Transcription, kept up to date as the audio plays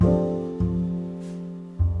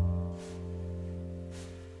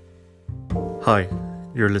Hi,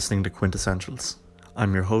 you're listening to Quintessentials.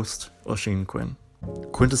 I'm your host, Oisin Quinn.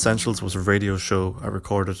 Quintessentials was a radio show I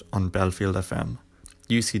recorded on Belfield FM,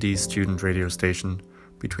 UCD's student radio station,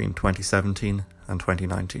 between 2017 and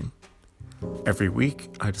 2019. Every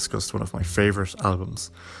week, I discussed one of my favourite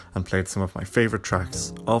albums and played some of my favourite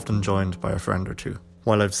tracks, often joined by a friend or two.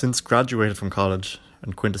 While I've since graduated from college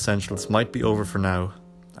and Quintessentials might be over for now,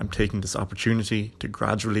 I'm taking this opportunity to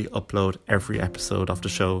gradually upload every episode of the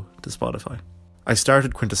show to Spotify. I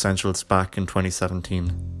started Quintessentials back in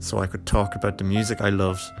 2017 so I could talk about the music I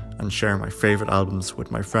loved and share my favourite albums with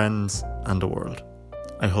my friends and the world.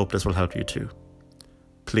 I hope this will help you too.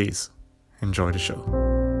 Please, enjoy the show.